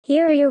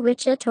Here are your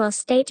Wichita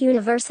State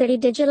University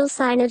Digital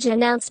Signage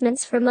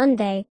announcements for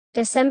Monday,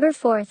 December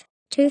 4th,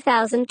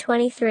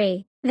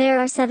 2023. There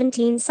are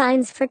 17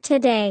 signs for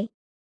today.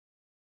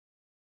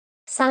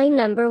 Sign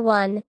number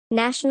 1,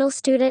 National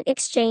Student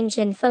Exchange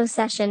Info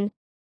Session.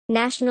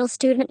 National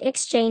Student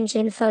Exchange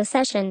Info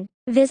Session.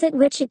 Visit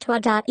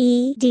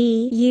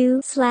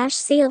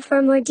wichita.edu/seal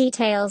for more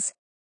details.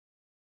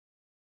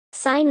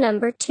 Sign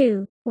number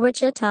 2,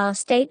 Wichita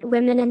State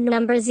Women and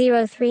number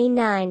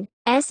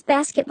 039's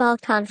basketball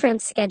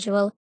conference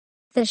schedule.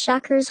 The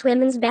Shockers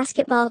women's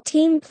basketball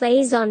team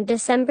plays on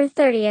December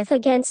 30th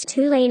against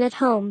Tulane at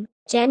home,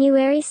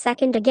 January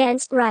 2nd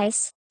against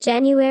Rice,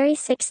 January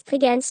 6th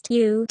against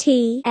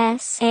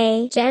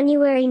UTSA,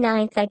 January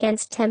 9th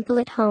against Temple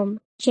at home,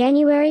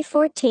 January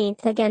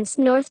 14th against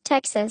North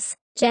Texas,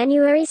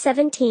 January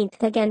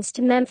 17th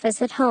against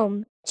Memphis at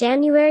home,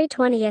 January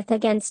 20th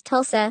against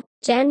Tulsa,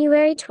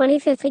 January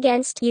 25th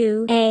against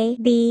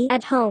UAB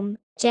at home,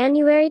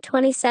 January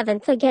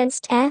 27th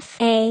against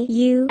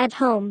FAU at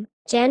home,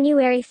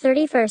 January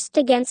 31st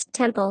against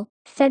Temple,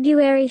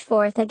 February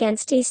 4th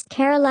against East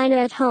Carolina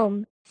at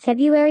home,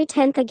 February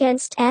 10th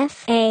against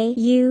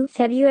FAU,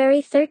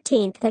 February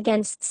 13th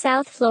against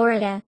South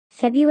Florida,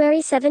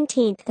 February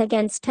 17th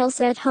against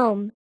Tulsa at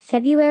home,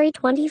 February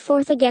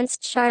 24th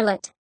against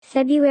Charlotte,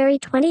 February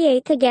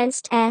 28th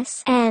against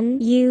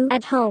SMU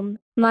at home,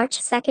 March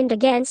 2nd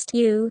against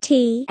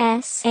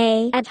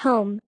UTSA at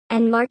home,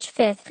 and March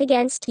 5th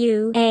against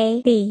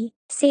UAB.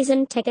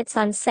 Season tickets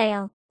on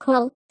sale.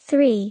 Call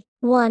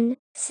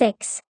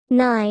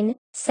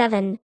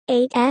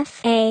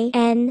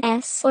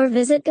 316-978-FANS or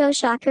visit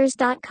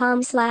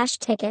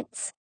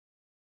GoShockers.com/tickets.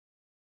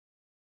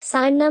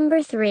 Sign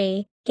number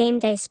 3, Game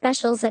Day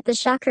Specials at the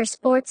Shocker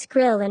Sports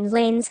Grill and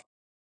Lanes.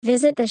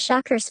 Visit the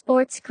Shocker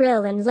Sports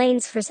Grill and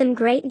Lanes for some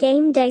great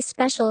game day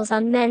specials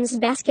on men's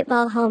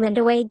basketball home and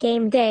away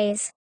game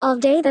days. All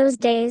day those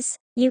days,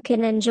 you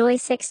can enjoy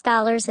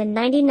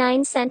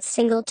 $6.99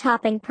 single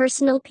topping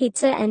personal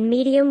pizza and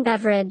medium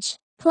beverage.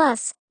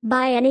 Plus,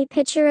 buy any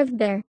pitcher of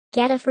beer,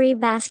 get a free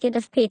basket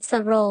of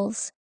pizza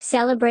rolls.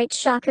 Celebrate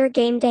Shocker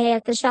Game Day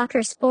at the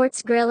Shocker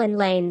Sports Grill and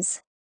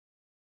Lanes.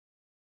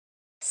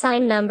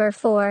 Sign number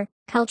 4,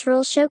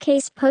 Cultural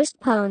Showcase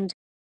postponed.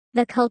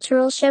 The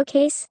Cultural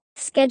Showcase,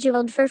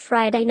 scheduled for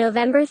Friday,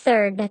 November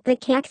 3rd at the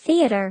CAC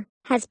Theater,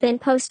 has been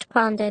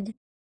postponed.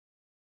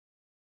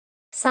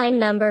 Sign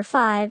number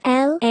 5,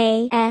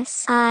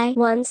 LASI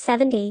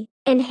 170,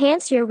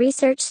 Enhance Your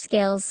Research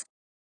Skills.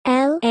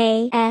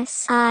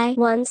 LASI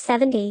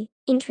 170,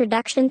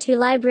 Introduction to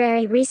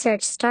Library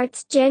Research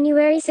starts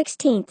January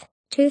 16,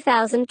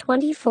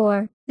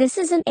 2024. This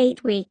is an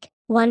 8-week,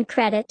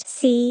 1-credit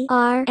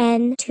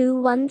CRN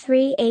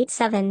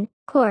 21387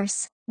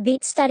 course.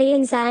 Beat study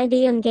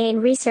anxiety and gain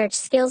research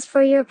skills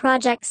for your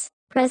projects,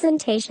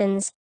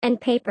 presentations, and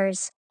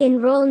papers.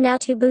 Enroll now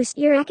to boost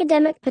your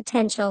academic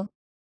potential.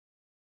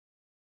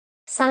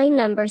 Sign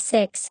number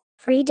 6,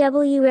 free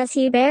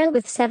WSU Bear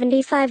with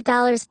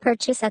 $75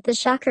 purchase at the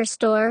Shocker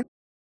store.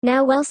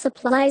 Now while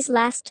supplies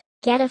last,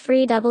 get a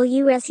free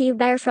WSU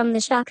Bear from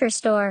the Shocker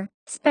store.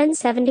 Spend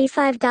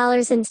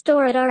 $75 in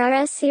store at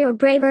RRSC or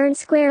Brayburn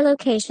Square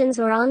locations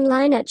or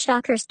online at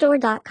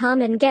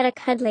shockerstore.com and get a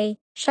cuddly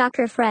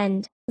Shocker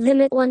friend.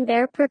 Limit 1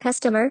 bear per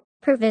customer,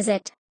 per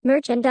visit.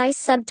 Merchandise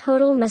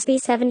subtotal must be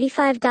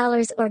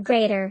 $75 or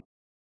greater.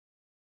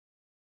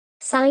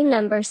 Sign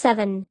number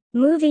 7,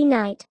 Movie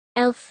Night,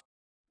 Elf.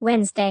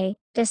 Wednesday,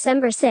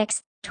 December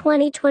 6,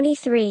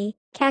 2023,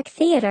 CAC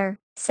Theater,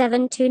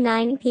 7 to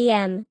 9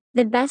 p.m.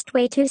 The best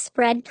way to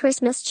spread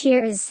Christmas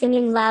cheer is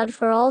singing loud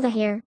for all to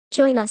hear.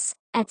 Join us,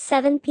 at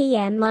 7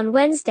 p.m. on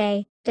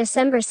Wednesday,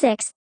 December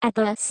 6, at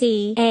the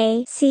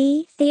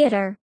CAC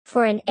Theater,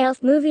 for an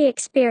Elf movie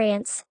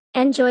experience.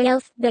 Enjoy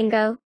Elf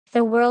Bingo,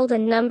 The World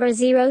and number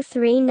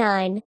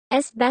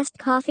 039's Best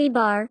Coffee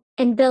Bar,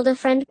 and Build a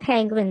Friend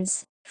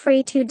Penguins.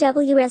 Free to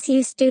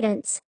WSU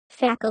students,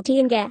 faculty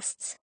and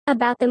guests.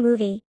 About the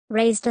movie,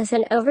 raised as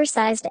an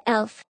oversized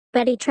elf,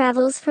 Buddy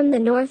travels from the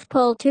North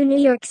Pole to New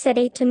York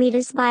City to meet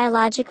his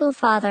biological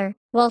father,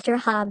 Walter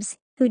Hobbs,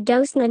 who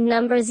dosed the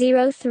number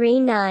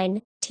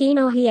 039.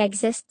 Tino he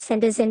exists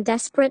and is in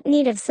desperate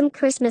need of some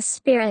Christmas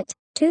spirit.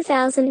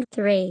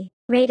 2003.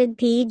 Rated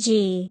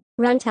PG.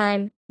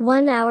 Runtime,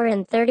 1 hour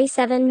and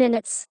 37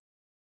 minutes.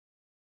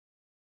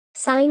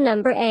 Sign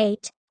number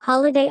 8,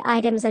 Holiday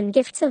Items and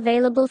Gifts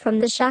available from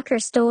the Shocker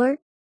store.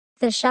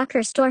 The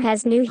Shocker store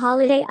has new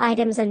holiday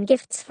items and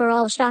gifts for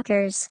all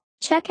Shockers.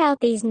 Check out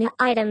these new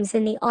items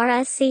in the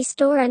RSC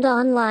store and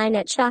online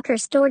at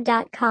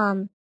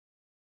shockerstore.com.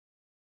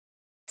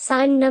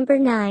 Sign number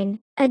 9,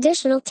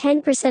 Additional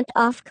 10%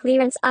 off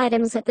clearance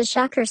items at the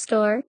Shocker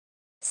store.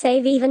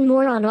 Save even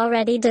more on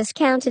already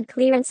discounted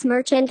clearance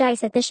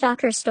merchandise at the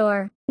Shocker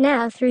store.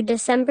 Now through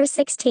December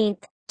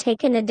 16th,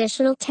 take an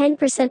additional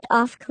 10%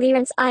 off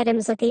clearance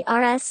items at the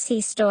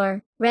RSC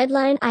store.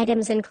 Redline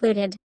items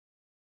included.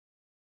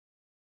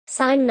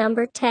 Sign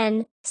number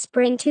 10,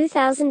 Spring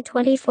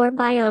 2024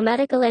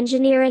 Biomedical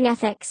Engineering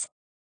Ethics.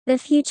 The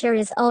future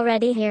is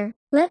already here.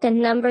 Let the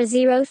number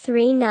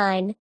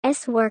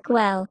 039S work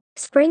well.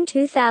 Spring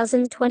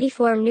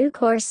 2024 new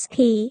course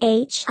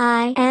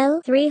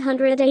PHIL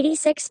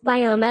 386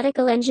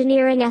 Biomedical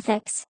Engineering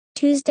Ethics.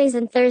 Tuesdays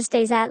and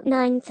Thursdays at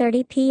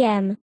 9:30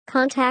 p.m.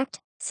 Contact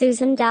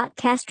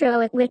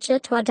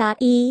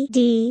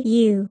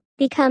susan.castro@wichita.edu.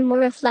 Become more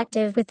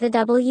reflective with the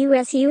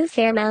WSU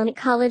Fairmount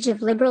College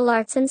of Liberal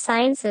Arts and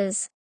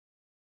Sciences.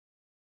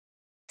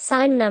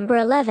 Sign number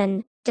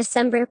 11,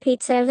 December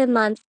Pizza of the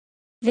Month.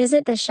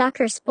 Visit the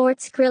Shocker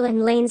Sports Grill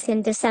and Lanes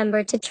in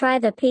December to try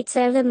the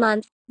Pizza of the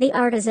Month, the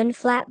artisan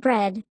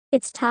flatbread.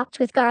 It's topped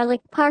with garlic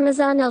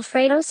parmesan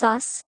Alfredo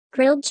sauce,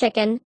 grilled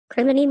chicken,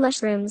 crimini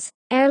mushrooms,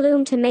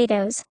 heirloom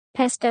tomatoes,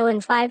 pesto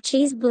and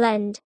 5-cheese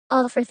blend,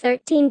 all for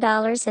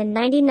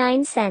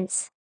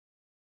 $13.99.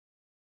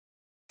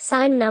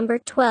 Sign number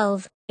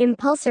 12,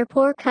 Impulsor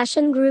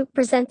Percussion Group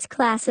presents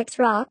Classics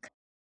Rock.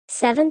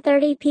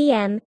 7:30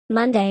 p.m.,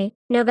 Monday,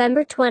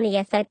 November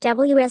 20th at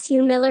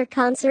WSU Miller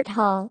Concert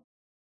Hall.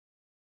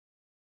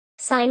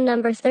 Sign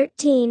number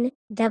 13,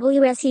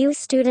 WSU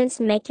students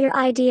make your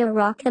idea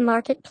rock the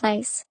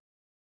marketplace.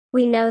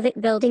 We know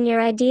that building your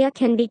idea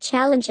can be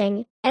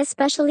challenging,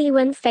 especially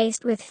when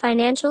faced with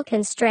financial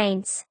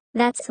constraints.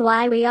 That's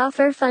why we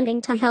offer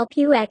funding to help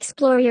you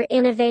explore your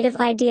innovative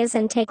ideas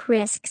and take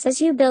risks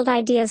as you build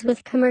ideas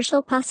with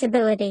commercial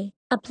possibility.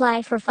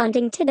 Apply for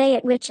funding today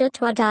at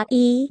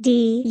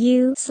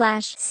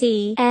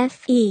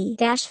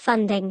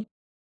wichita.edu/CFE-funding.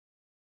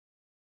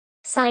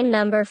 Sign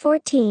number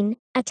 14,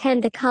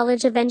 attend the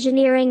College of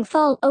Engineering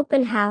Fall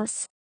Open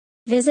House.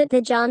 Visit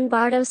the John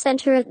Bardo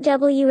Center at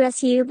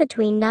WSU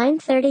between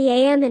 9:30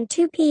 a.m. and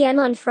 2 p.m.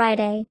 on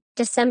Friday,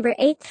 December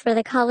 8th for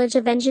the College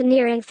of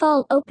Engineering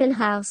Fall Open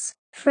House.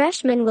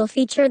 Freshmen will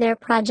feature their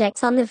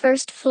projects on the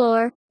first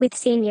floor, with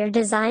senior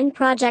design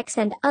projects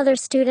and other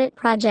student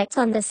projects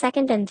on the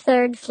second and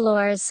third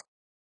floors.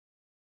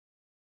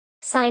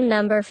 Sign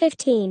number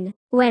 15,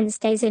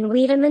 Wednesdays in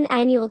Wiedemann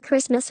Annual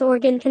Christmas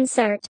Organ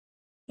Concert.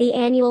 The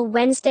annual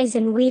Wednesdays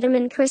in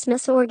Wiedemann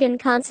Christmas Organ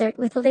Concert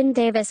with Lynn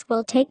Davis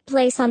will take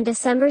place on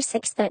December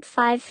 6th at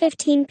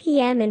 5:15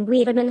 p.m. in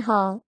Wiedemann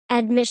Hall.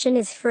 Admission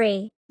is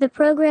free. The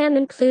program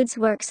includes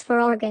works for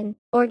organ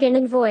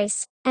and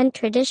voice, and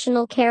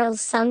traditional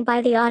carols sung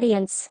by the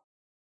audience.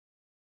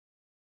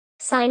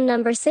 Sign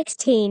number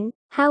 16,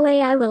 How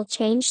AI Will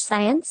Change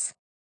Science.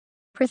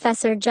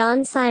 Professor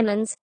John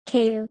Simons,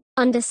 KU,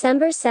 on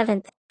December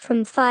 7th,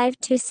 from 5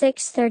 to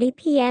 6:30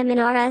 p.m. in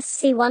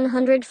RSC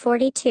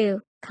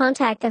 142.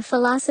 Contact the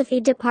Philosophy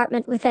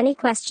Department with any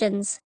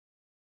questions.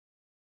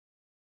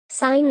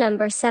 Sign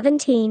number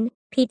 17,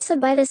 Pizza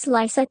by the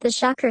Slice at the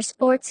Shocker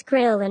Sports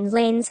Grill and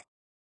Lanes.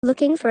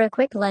 Looking for a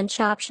quick lunch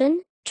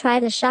option?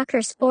 Try the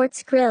Shocker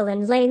Sports Grill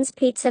and Lanes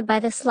Pizza by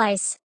the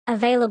Slice,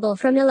 available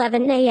from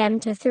 11 a.m.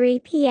 to 3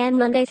 p.m.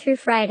 Monday through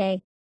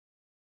Friday.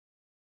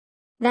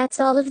 That's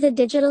all of the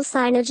digital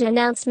signage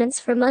announcements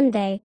for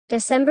Monday,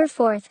 December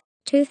 4th,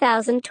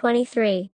 2023.